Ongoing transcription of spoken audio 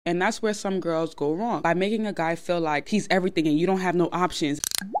And that's where some girls go wrong, by making a guy feel like he's everything and you don't have no options.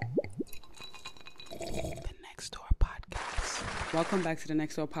 The Next Door Podcast. Welcome back to the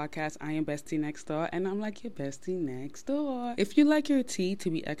Next Door Podcast. I am Bestie Next Door, and I'm like your bestie next door. If you like your tea to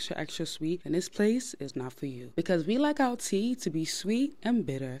be extra, extra sweet, then this place is not for you. Because we like our tea to be sweet and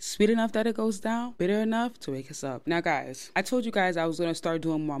bitter. Sweet enough that it goes down, bitter enough to wake us up. Now, guys, I told you guys I was going to start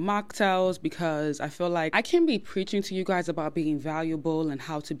doing more mocktails because I feel like I can be preaching to you guys about being valuable and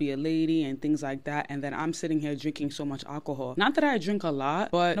how to be a lady and things like that, and then I'm sitting here drinking so much alcohol. Not that I drink a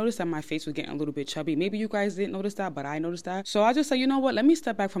lot, but I noticed that my face was getting a little bit chubby. Maybe you guys didn't notice that, but I noticed that. So I just said, you know what, let me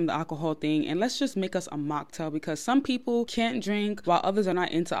step back from the alcohol thing and let's just make us a mocktail, because some people can't drink while others are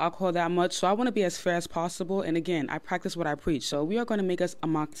not into alcohol that much. So I want to be as fair as possible, and again, I practice what I preach. So we are going to make us a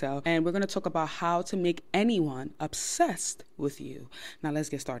mocktail, and we're going to talk about how to make anyone obsessed with you. Now let's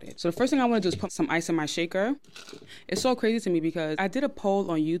get started. So the first thing I want to do is put some ice in my shaker. It's so crazy to me because I did a poll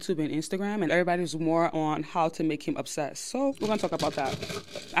on YouTube and Instagram, and everybody was more on how to make him obsessed. So we're going to talk about that.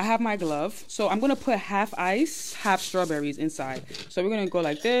 I have my glove. So I'm going to put half ice, half strawberries inside. So we're going to go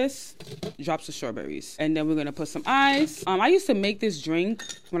like this, drops of strawberries. And then we're going to put some ice. I used to make this drink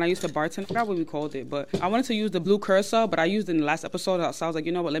when I used to bartend. I forgot what we called it, but I wanted to use the blue curacao, but I used it in the last episode. So I was like,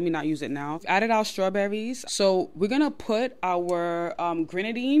 you know what, let me not use it now. Added our strawberries. So we're going to put our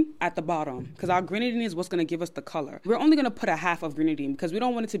grenadine at the bottom, because our grenadine is what's going to give us the color. We're only going to put a half of grenadine because we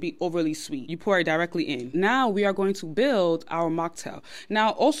don't want it to be overly sweet. You pour it directly in. Now we are going to build our mocktail. Now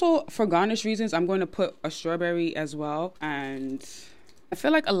also for garnish reasons, I'm going to put a strawberry as well. And I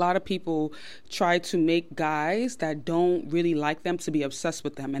feel like a lot of people try to make guys that don't really like them to be obsessed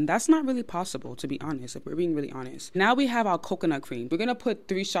with them. And that's not really possible, to be honest, if we're being really honest. Now we have our coconut cream. We're going to put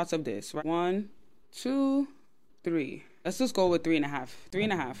 3 shots of this, right? 1, 2, 3. Let's just go with 3.5.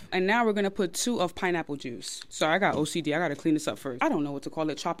 3.5. And now we're going to put 2 of pineapple juice. Sorry, I got OCD. I got to clean this up first. I don't know what to call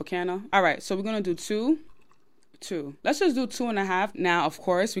it. Tropicana. All right, so we're going to do 2. Let's just do 2.5. Now, of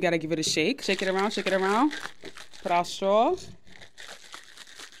course, we got to give it a shake. Shake it around, shake it around. Put our straw.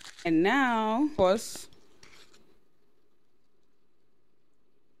 And now, of course,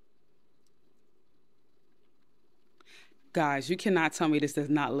 guys, you cannot tell me this does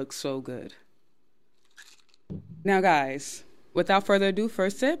not look so good. Now, guys, without further ado,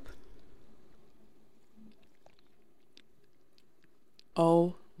 first sip.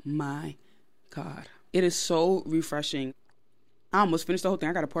 Oh my God. It is so refreshing. I almost finished the whole thing.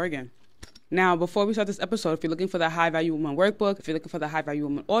 I got to pour again. Now, before we start this episode, if you're looking for the High Value Woman workbook, if you're looking for the High Value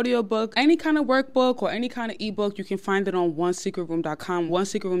Woman audiobook, any kind of workbook or any kind of ebook, you can find it on onesecretroom.com.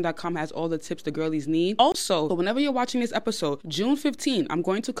 Onesecretroom.com has all the tips the girlies need. Also, so whenever you're watching this episode, June 15, I'm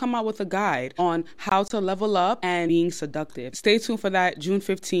going to come out with a guide on how to level up and being seductive. Stay tuned for that, June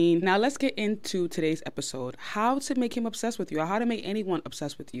 15. Now, let's get into today's episode. How to make him obsessed with you, or how to make anyone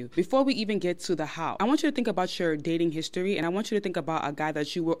obsessed with you. Before we even get to the how, I want you to think about your dating history, and I want you to think about a guy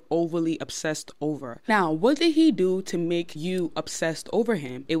that you were overly obsessed over. Now, what did he do to make you obsessed over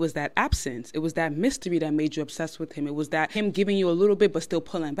him? It was that absence. It was that mystery that made you obsessed with him. It was that him giving you a little bit but still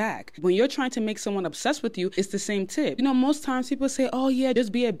pulling back. When you're trying to make someone obsessed with you, it's the same tip. You know, most times people say, oh yeah,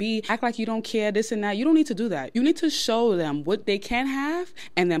 just be a B, act like you don't care, this and that. You don't need to do that. You need to show them what they can have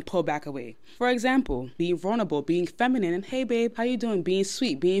and then pull back away. For example, being vulnerable, being feminine, and hey babe, how you doing? Being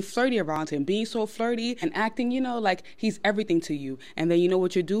sweet, being flirty around him, being so flirty and acting, you know, like he's everything to you. And then you know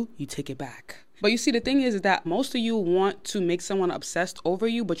what you do? You take it back. But you see, the thing is that most of you want to make someone obsessed over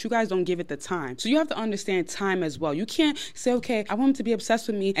you, but you guys don't give it the time. So you have to understand time as well. You can't say, okay, I want him to be obsessed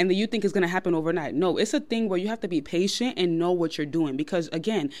with me, and then you think it's going to happen overnight. No, it's a thing where you have to be patient and know what you're doing, because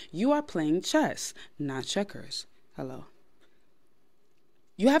again, you are playing chess, not checkers. Hello.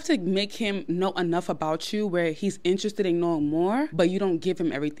 You have to make him know enough about you where he's interested in knowing more, but you don't give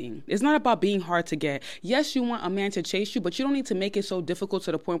him everything. It's not about being hard to get. Yes, you want a man to chase you, but you don't need to make it so difficult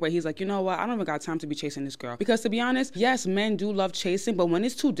to the point where he's like, you know what, I don't even got time to be chasing this girl. Because to be honest, yes, men do love chasing, but when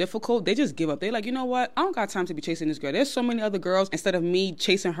it's too difficult, they just give up. They're like, you know what, I don't got time to be chasing this girl. There's so many other girls instead of me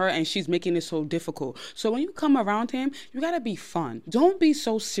chasing her, and she's making it so difficult. So when you come around him, you gotta be fun. Don't be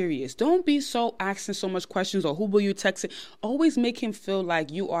so serious. Don't be so asking so much questions or who will you text it. Always make him feel like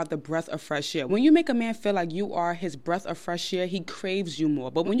you are the breath of fresh air. When you make a man feel like you are his breath of fresh air, he craves you more.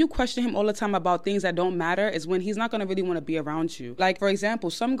 But when you question him all the time about things that don't matter, is when he's not going to really want to be around you. Like, for example,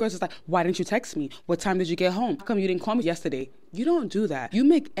 some girls is like, why didn't you text me? What time did you get home? How come you didn't call me yesterday? You don't do that. You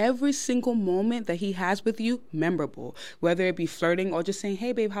make every single moment that he has with you memorable, whether it be flirting or just saying,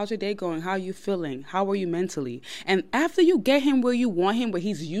 hey babe, how's your day going? How are you feeling? How are you mentally? And after you get him where you want him, where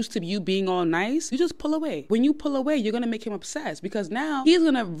he's used to you being all nice, you just pull away. When you pull away, you're going to make him obsessed, because now he's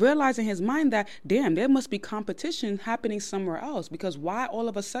going to realize in his mind that, damn, there must be competition happening somewhere else, because why all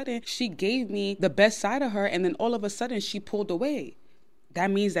of a sudden she gave me the best side of her and then all of a sudden she pulled away? That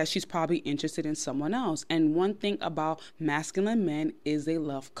means that she's probably interested in someone else. And one thing about masculine men is they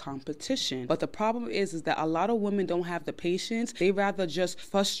love competition. But the problem is that a lot of women don't have the patience. They rather just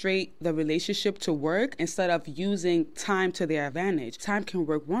frustrate the relationship to work instead of using time to their advantage. Time can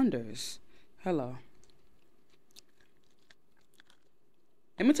work wonders. Hello.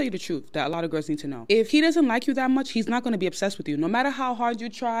 Let me tell you the truth that a lot of girls need to know. If he doesn't like you that much, he's not going to be obsessed with you. No matter how hard you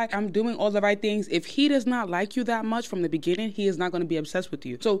try, I'm doing all the right things. If he does not like you that much from the beginning, he is not going to be obsessed with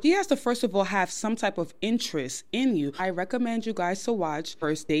you. So he has to, first of all, have some type of interest in you. I recommend you guys to watch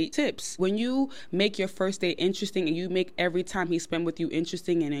First Date Tips. When you make your first date interesting and you make every time he spend with you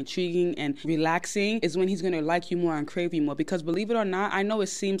interesting and intriguing and relaxing, is when he's going to like you more and crave you more. Because believe it or not, I know it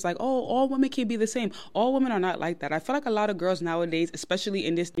seems like, oh, all women can be the same. All women are not like that. I feel like a lot of girls nowadays,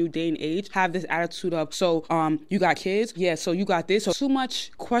 especially in this new day and age, have this attitude of, so you got kids? Yeah, so you got this? So too much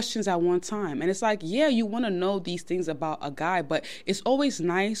questions at one time. And it's like, yeah, you want to know these things about a guy, but it's always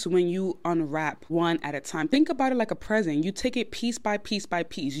nice when you unwrap one at a time. Think about it like a present. You take it piece by piece by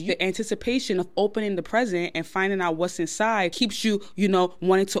piece. The anticipation of opening the present and finding out what's inside keeps you,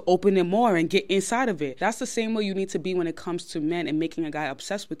 wanting to open it more and get inside of it. That's the same way you need to be when it comes to men and making a guy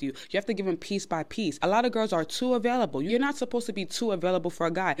obsessed with you. You have to give him piece by piece. A lot of girls are too available. You're not supposed to be too available for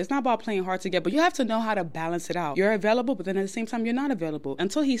a guy. It's not about playing hard to get, but you have to know how to balance it out. You're available, but then at the same time, you're not available.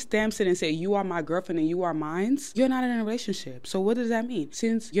 Until he stamps it and say, you are my girlfriend and you are mine, you're not in a relationship. So what does that mean?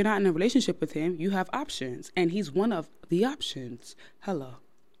 Since you're not in a relationship with him, you have options, and he's one of the options. Hello.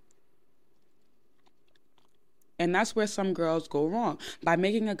 And that's where some girls go wrong, by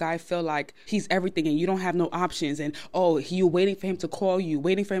making a guy feel like he's everything and you don't have no options. And, you're waiting for him to call you,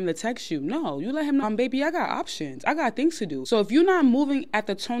 waiting for him to text you. No, you let him know, baby, I got options. I got things to do. So if you're not moving at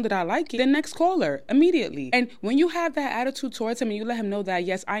the tone that I like it, then next caller immediately. And when you have that attitude towards him and you let him know that,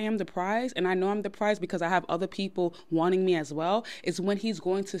 yes, I am the prize and I know I'm the prize because I have other people wanting me as well, is when he's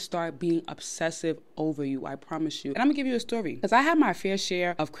going to start being obsessive over you. I promise you. And I'm gonna give you a story, because I had my fair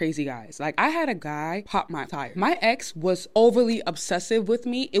share of crazy guys. Like, I had a guy pop my tire. My ex was overly obsessive with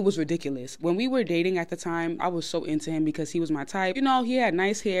me. It was ridiculous. When we were dating at the time, I was so into him because he was my type. He had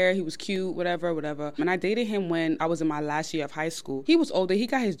nice hair, he was cute, whatever. And I dated him when I was in my last year of high school. He was older, he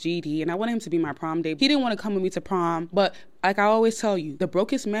got his GED, and I wanted him to be my prom date. He didn't want to come with me to prom, but like I always tell you, the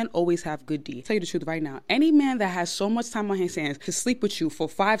brokest men always have good deeds. Tell you the truth right now. Any man that has so much time on his hands to sleep with you for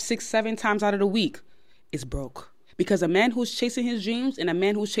 5, 6, 7 times out of the week is broke. Because a man who's chasing his dreams and a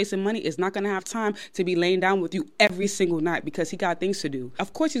man who's chasing money is not going to have time to be laying down with you every single night because he got things to do.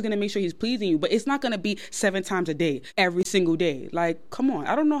 Of course, he's going to make sure he's pleasing you, but it's not going to be 7 times a day, every single day. Like, come on.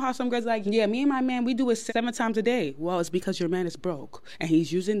 I don't know how some guys are like, yeah, me and my man, we do it 7 times a day. Well, it's because your man is broke and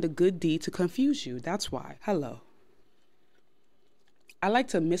he's using the good deed to confuse you. That's why. Hello. I like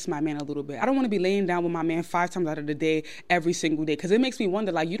to miss my man a little bit. I don't want to be laying down with my man 5 times out of the day, every single day, because it makes me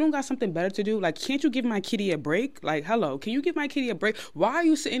wonder, like, you don't got something better to do? Like, can't you give my kitty a break? Like, hello, can you give my kitty a break? Why are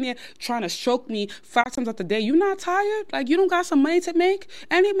you sitting there trying to stroke me 5 times out the day? You not tired? Like, you don't got some money to make?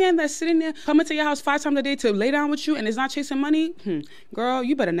 Any man that's sitting there coming to your house 5 times a day to lay down with you and is not chasing money? Girl,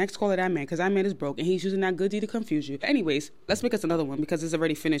 you better next call that man, because that man is broke and he's using that good deed to confuse you. Anyways, let's make us another one because it's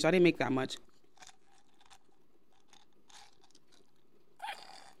already finished. I didn't make that much.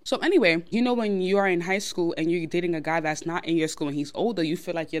 So anyway, when you are in high school and you're dating a guy that's not in your school and he's older, you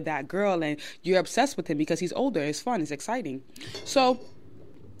feel like you're that girl and you're obsessed with him because he's older. It's fun. It's exciting. So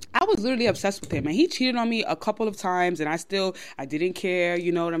I was literally obsessed with him, and he cheated on me a couple of times, and I didn't care,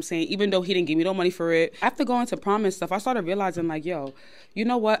 you know what I'm saying? Even though he didn't give me no money for it. After going to prom and stuff, I started realizing, like, yo, you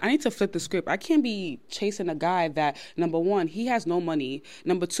know what? I need to flip the script. I can't be chasing a guy that, number one, he has no money.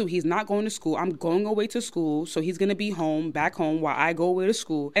 Number two, he's not going to school. I'm going away to school, so he's going to be back home while I go away to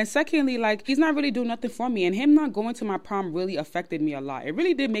school. And secondly, like, he's not really doing nothing for me, and him not going to my prom really affected me a lot. It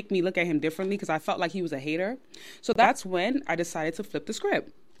really did make me look at him differently because I felt like he was a hater. So that's when I decided to flip the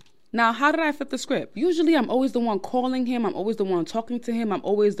script. Now, how did I flip the script? Usually, I'm always the one calling him. I'm always the one talking to him. I'm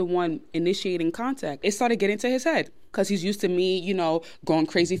always the one initiating contact. It started getting to his head because he's used to me, going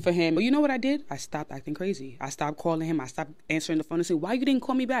crazy for him. But you know what I did? I stopped acting crazy. I stopped calling him. I stopped answering the phone and saying, why you didn't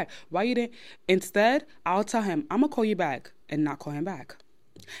call me back? Why you didn't? Instead, I'll tell him, I'm going to call you back and not call him back.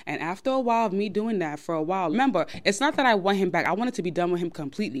 And after a while of me doing that for a while, remember, it's not that I want him back. I wanted to be done with him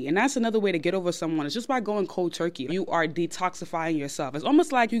completely. And that's another way to get over someone. It's just by going cold turkey. You are detoxifying yourself. It's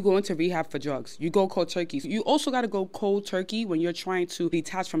almost like you go into rehab for drugs. You go cold turkey. You also got to go cold turkey when you're trying to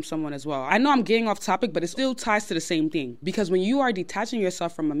detach from someone as well. I know I'm getting off topic, but it still ties to the same thing. Because when you are detaching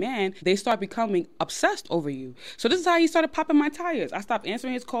yourself from a man, they start becoming obsessed over you. So this is how he started popping my tires. I stopped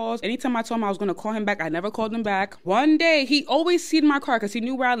answering his calls. Anytime I told him I was going to call him back, I never called him back. One day, he always seen my car because he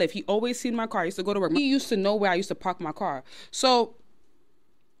knew where I live. He always seen my car. I used to go to work. He used to know where I used to park my car. So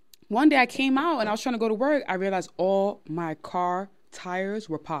one day I came out and I was trying to go to work. I realized all my car tires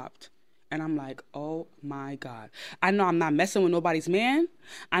were popped. And I'm like, oh my God. I know I'm not messing with nobody's man.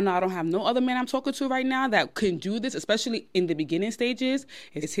 I know I don't have no other man I'm talking to right now that can do this, especially in the beginning stages.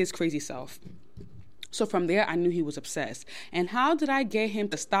 It's his crazy self. So from there, I knew he was obsessed. And how did I get him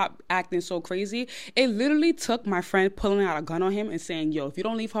to stop acting so crazy? It literally took my friend pulling out a gun on him and saying, yo, if you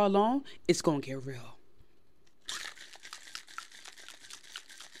don't leave her alone, it's going to get real.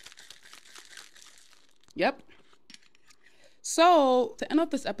 Yep. So to end off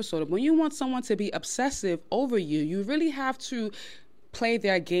this episode, when you want someone to be obsessive over you, you really have to play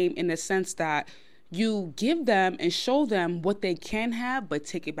their game in the sense that you give them and show them what they can have, but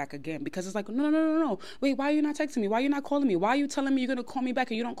take it back again. Because it's like, no. Wait, why are you not texting me? Why are you not calling me? Why are you telling me you're going to call me back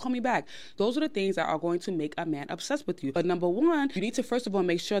and you don't call me back? Those are the things that are going to make a man obsessed with you. But number one, you need to first of all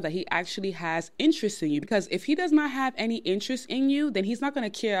make sure that he actually has interest in you. Because if he does not have any interest in you, then he's not going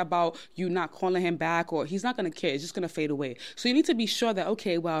to care about you not calling him back, or he's not going to care. It's just going to fade away. So you need to be sure that,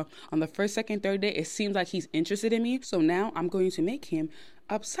 okay, well, on the first, second, third day, it seems like he's interested in me. So now I'm going to make him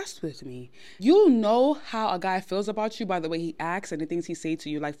obsessed with me. You'll know how a guy feels about you by the way he acts and the things he say to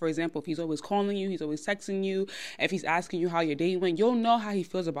you. Like, for example, if he's always calling you, he's always texting you, if he's asking you how your day went, you'll know how he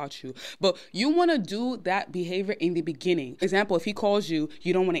feels about you. But you want to do that behavior in the beginning. Example, if he calls you,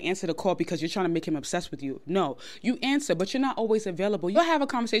 you don't want to answer the call because you're trying to make him obsessed with you. No, you answer, but you're not always available. You'll have a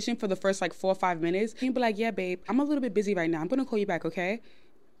conversation for the first like 4 or 5 minutes. You'll be like, yeah, babe, I'm a little bit busy right now. I'm going to call you back, okay?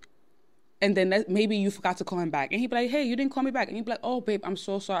 And then maybe you forgot to call him back. And he'd be like, hey, you didn't call me back. And he'd be like, oh, babe, I'm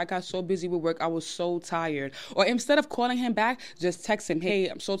so sorry. I got so busy with work. I was so tired. Or instead of calling him back, just text him, hey,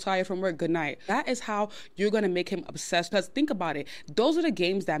 I'm so tired from work. Good night. That is how you're going to make him obsessed. Because think about it. Those are the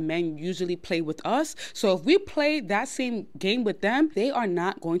games that men usually play with us. So if we play that same game with them, they are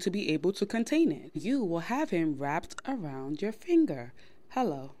not going to be able to contain it. You will have him wrapped around your finger.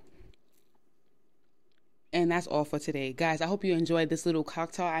 Hello. And that's all for today. Guys, I hope you enjoyed this little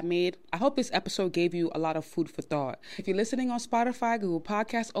cocktail I made. I hope this episode gave you a lot of food for thought. If you're listening on Spotify, Google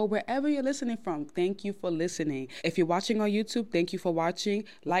Podcasts, or wherever you're listening from, thank you for listening. If you're watching on YouTube, thank you for watching.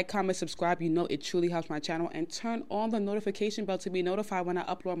 Like, comment, subscribe. You know it truly helps my channel. And turn on the notification bell to be notified when I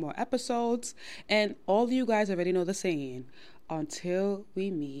upload more episodes. And all of you guys already know the saying, until we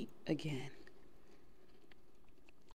meet again.